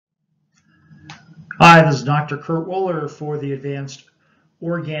Hi, this is Dr. Kurt Woeller for the Advanced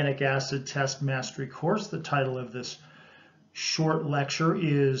Organic Acid Test Mastery Course. The title of this short lecture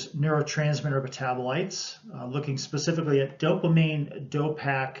is Neurotransmitter Metabolites, looking specifically at dopamine,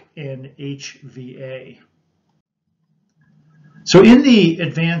 DOPAC, and HVA. So in the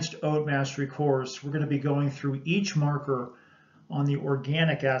Advanced OAT Mastery Course, we're going to be going through each marker on the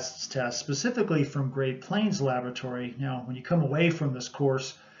organic acids test, specifically from Great Plains Laboratory. Now, when you come away from this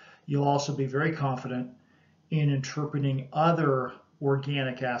course, you'll also be very confident in interpreting other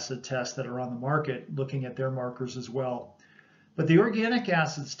organic acid tests that are on the market, looking at their markers as well. But the organic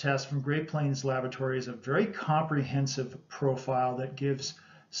acids test from Great Plains Laboratory is a very comprehensive profile that gives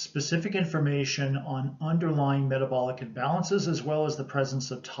specific information on underlying metabolic imbalances as well as the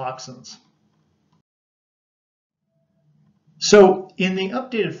presence of toxins. So in the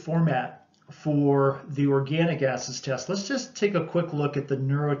updated format for the organic acids test, let's just take a quick look at the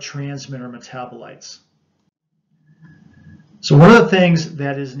neurotransmitter metabolites. So one of the things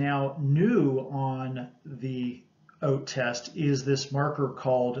that is now new on the OAT test is this marker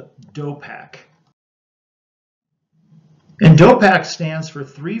called DOPAC. And DOPAC stands for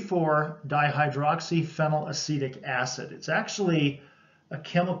 3,4-dihydroxyphenylacetic acid. It's actually a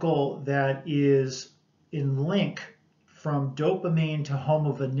chemical that is in link from dopamine to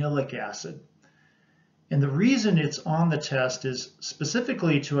homovanillic acid. And the reason it's on the test is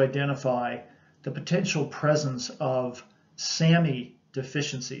specifically to identify the potential presence of SAMe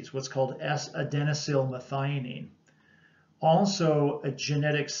deficiencies, what's called S-adenosylmethionine. Also, a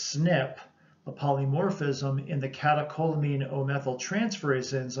genetic SNP, a polymorphism in the catecholamine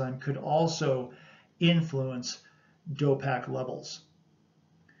O-methyltransferase enzyme, could also influence DOPAC levels.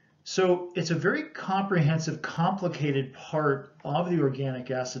 So it's a very comprehensive, complicated part of the organic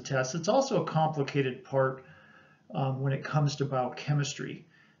acid test. It's also a complicated part when it comes to biochemistry.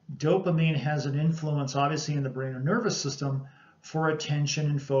 Dopamine has an influence, obviously, in the brain or nervous system for attention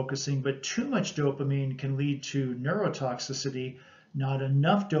and focusing, but too much dopamine can lead to neurotoxicity. Not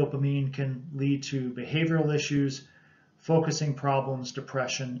enough dopamine can lead to behavioral issues, focusing problems,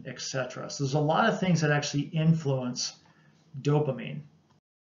 depression, etc. So there's a lot of things that actually influence dopamine.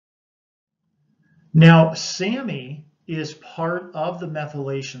 Now, SAMe is part of the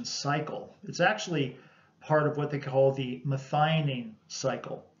methylation cycle. It's actually part of what they call the methionine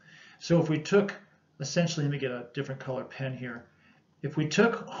cycle. So if we took, essentially, let me get a different color pen here. If we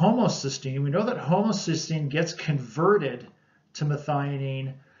took homocysteine, we know that homocysteine gets converted to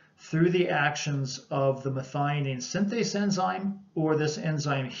methionine through the actions of the methionine synthase enzyme, or this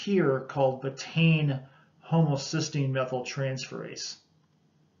enzyme here called betaine homocysteine methyltransferase.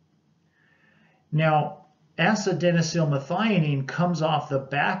 Now, S-adenosylmethionine comes off the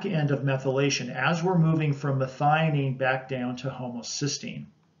back end of methylation as we're moving from methionine back down to homocysteine.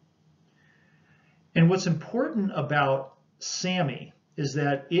 And what's important about SAMe is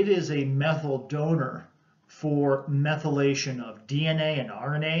that it is a methyl donor for methylation of DNA and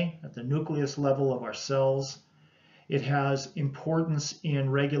RNA at the nucleus level of our cells. It has importance in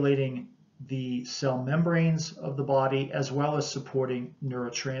regulating the cell membranes of the body as well as supporting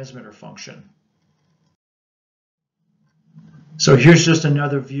neurotransmitter function. So here's just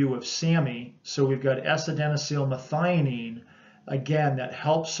another view of SAMe. So we've got S-adenosylmethionine, again, that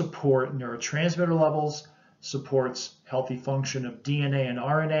helps support neurotransmitter levels, supports healthy function of DNA and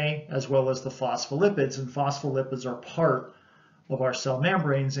RNA, as well as the phospholipids. And phospholipids are part of our cell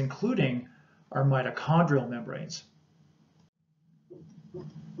membranes, including our mitochondrial membranes.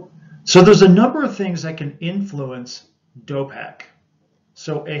 So there's a number of things that can influence DOPAC.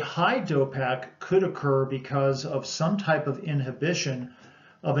 So a high DOPAC could occur because of some type of inhibition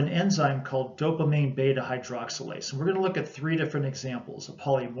of an enzyme called dopamine beta hydroxylase. And we're going to look at three different examples: a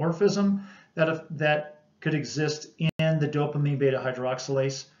polymorphism that could exist in the dopamine beta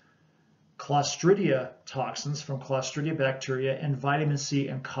hydroxylase, Clostridia toxins from Clostridia bacteria, and vitamin C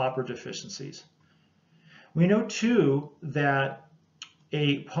and copper deficiencies. We know too that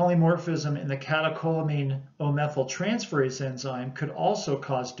a polymorphism in the catecholamine O-methyltransferase enzyme could also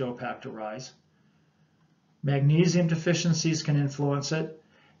cause DOPAC to rise. Magnesium deficiencies can influence it.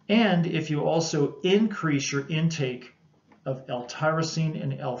 And if you also increase your intake of L-tyrosine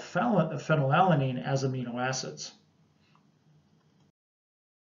and L-phenylalanine as amino acids.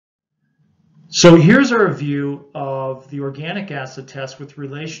 So here's our view of the organic acid test with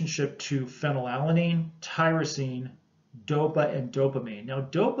relationship to phenylalanine, tyrosine, DOPA, and dopamine. Now,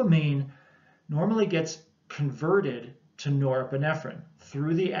 dopamine normally gets converted to norepinephrine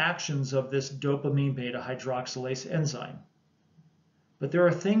through the actions of this dopamine beta hydroxylase enzyme. But there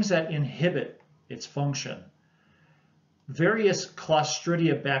are things that inhibit its function. various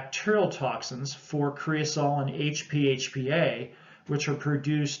Clostridia bacterial toxins for creosol and HPA, which are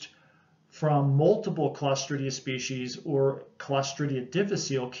produced from multiple Clostridia species or Clostridia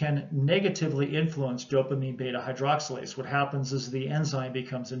difficile, can negatively influence dopamine beta hydroxylase. What happens is the enzyme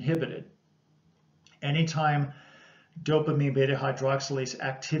becomes inhibited. Anytime dopamine beta hydroxylase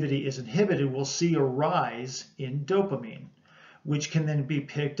activity is inhibited, we'll see a rise in dopamine, which can then be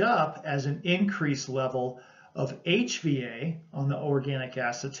picked up as an increased level of HVA on the organic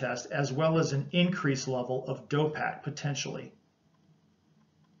acid test, as well as an increased level of DOPAC potentially.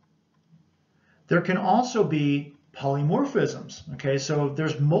 There can also be polymorphisms. Okay, so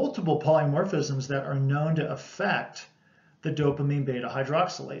there's multiple polymorphisms that are known to affect the dopamine beta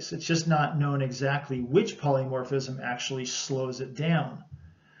hydroxylase. It's just not known exactly which polymorphism actually slows it down.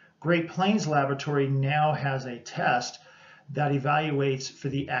 Great Plains Laboratory now has a test that evaluates for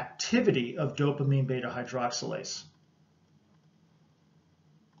the activity of dopamine beta hydroxylase.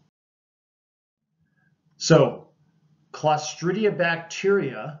 So, Clostridia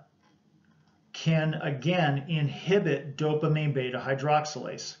bacteria can again inhibit dopamine beta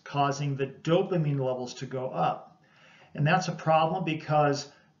hydroxylase, causing the dopamine levels to go up. And that's a problem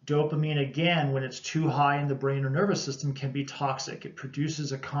because dopamine, again, when it's too high in the brain or nervous system, can be toxic. It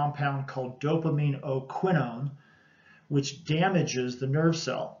produces a compound called dopamine O-quinone, which damages the nerve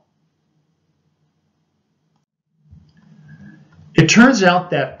cell. It turns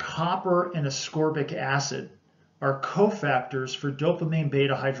out that copper and ascorbic acid are cofactors for dopamine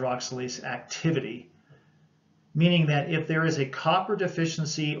beta hydroxylase activity, meaning that if there is a copper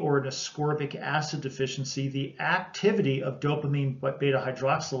deficiency or an ascorbic acid deficiency, the activity of dopamine beta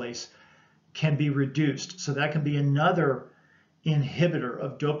hydroxylase can be reduced. So that can be another inhibitor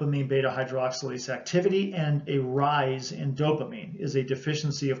of dopamine beta hydroxylase activity, and a rise in dopamine is a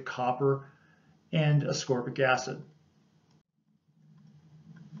deficiency of copper and ascorbic acid.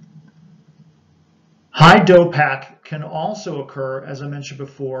 High DOPAC can also occur, as I mentioned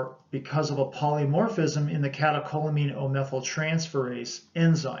before, because of a polymorphism in the catecholamine O-methyltransferase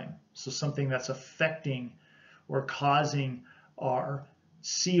enzyme. So something that's affecting or causing our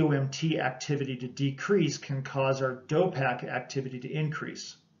COMT activity to decrease can cause our DOPAC activity to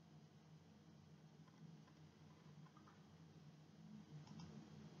increase.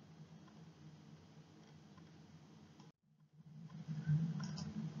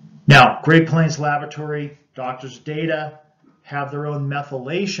 Now, Great Plains Laboratory, doctors' data have their own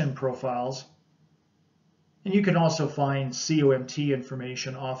methylation profiles, and you can also find COMT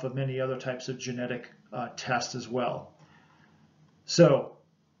information off of many other types of genetic tests as well. So,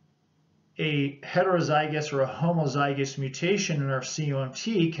 a heterozygous or a homozygous mutation in our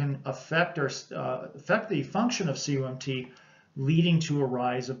COMT can affect the function of COMT, leading to a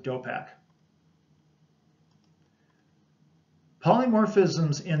rise of DOPAC.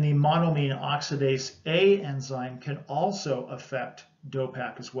 Polymorphisms in the monoamine oxidase A enzyme can also affect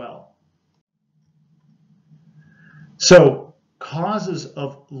DOPAC as well. So, causes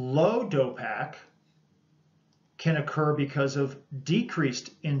of low DOPAC can occur because of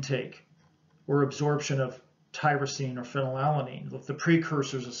decreased intake or absorption of tyrosine or phenylalanine, the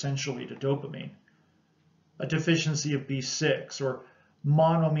precursors essentially to dopamine, a deficiency of B6, or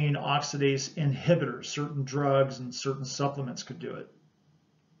monoamine oxidase inhibitors. Certain drugs and certain supplements could do it.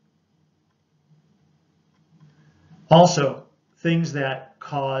 Also, things that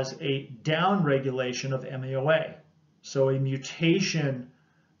cause a downregulation of MAOA. So a mutation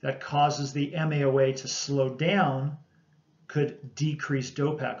that causes the MAOA to slow down could decrease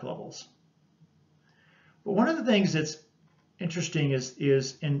DOPAC levels. But one of the things that's interesting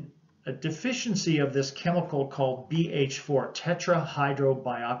is in a deficiency of this chemical called BH4,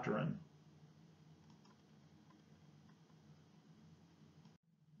 tetrahydrobiopterin.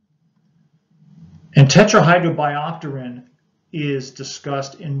 And tetrahydrobiopterin is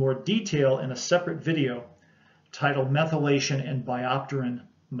discussed in more detail in a separate video titled Methylation and Biopterin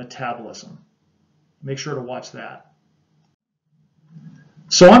Metabolism. Make sure to watch that.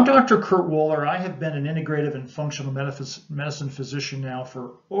 So I'm Dr. Kurt Woeller. I have been an integrative and functional medicine physician now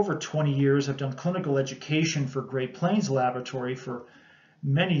for over 20 years. I've done clinical education for Great Plains Laboratory for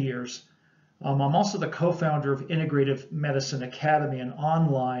many years. I'm also the co-founder of Integrative Medicine Academy, an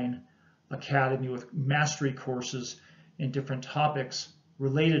online academy with mastery courses in different topics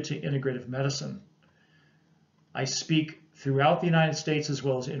related to integrative medicine. I speak throughout the United States as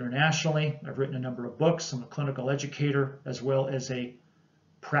well as internationally. I've written a number of books. I'm a clinical educator as well as a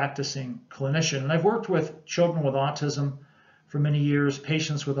practicing clinician. And I've worked with children with autism for many years,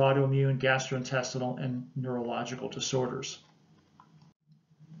 patients with autoimmune, gastrointestinal, and neurological disorders.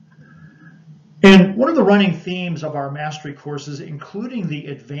 And one of the running themes of our mastery courses, including the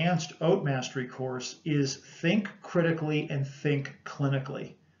Advanced OAT Mastery Course, is think critically and think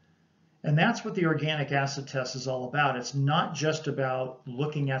clinically. And that's what the organic acid test is all about. It's not just about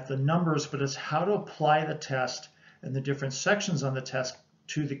looking at the numbers, but it's how to apply the test and the different sections on the test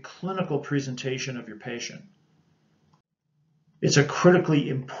to the clinical presentation of your patient. It's a critically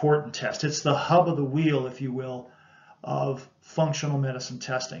important test. It's the hub of the wheel, if you will, of functional medicine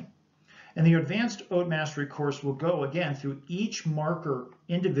testing. And the Advanced OAT Mastery Course will go, again, through each marker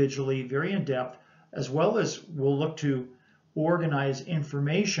individually, very in depth, as well as we'll look to organize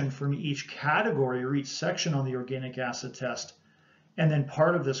information from each category or each section on the organic acid test. And then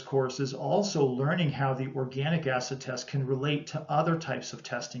part of this course is also learning how the organic acid test can relate to other types of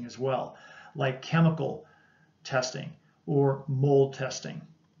testing as well, like chemical testing or mold testing.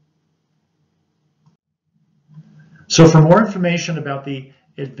 So for more information about the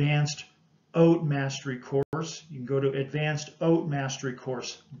Advanced OAT Mastery Course, you can go to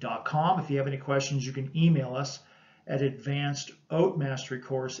advancedoatmasterycourse.com. If you have any questions, you can email us at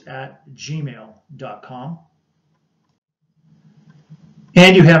advancedoatmasterycourse@gmail.com.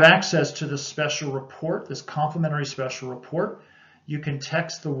 And you have access to this special report, this complimentary special report. You can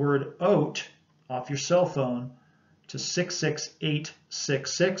text the word OAT off your cell phone to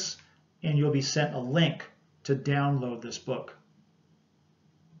 66866, and you'll be sent a link to download this book.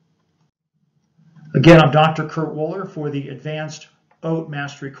 Again, I'm Dr. Kurt Woeller for the Advanced OAT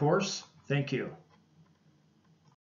Mastery Course. Thank you.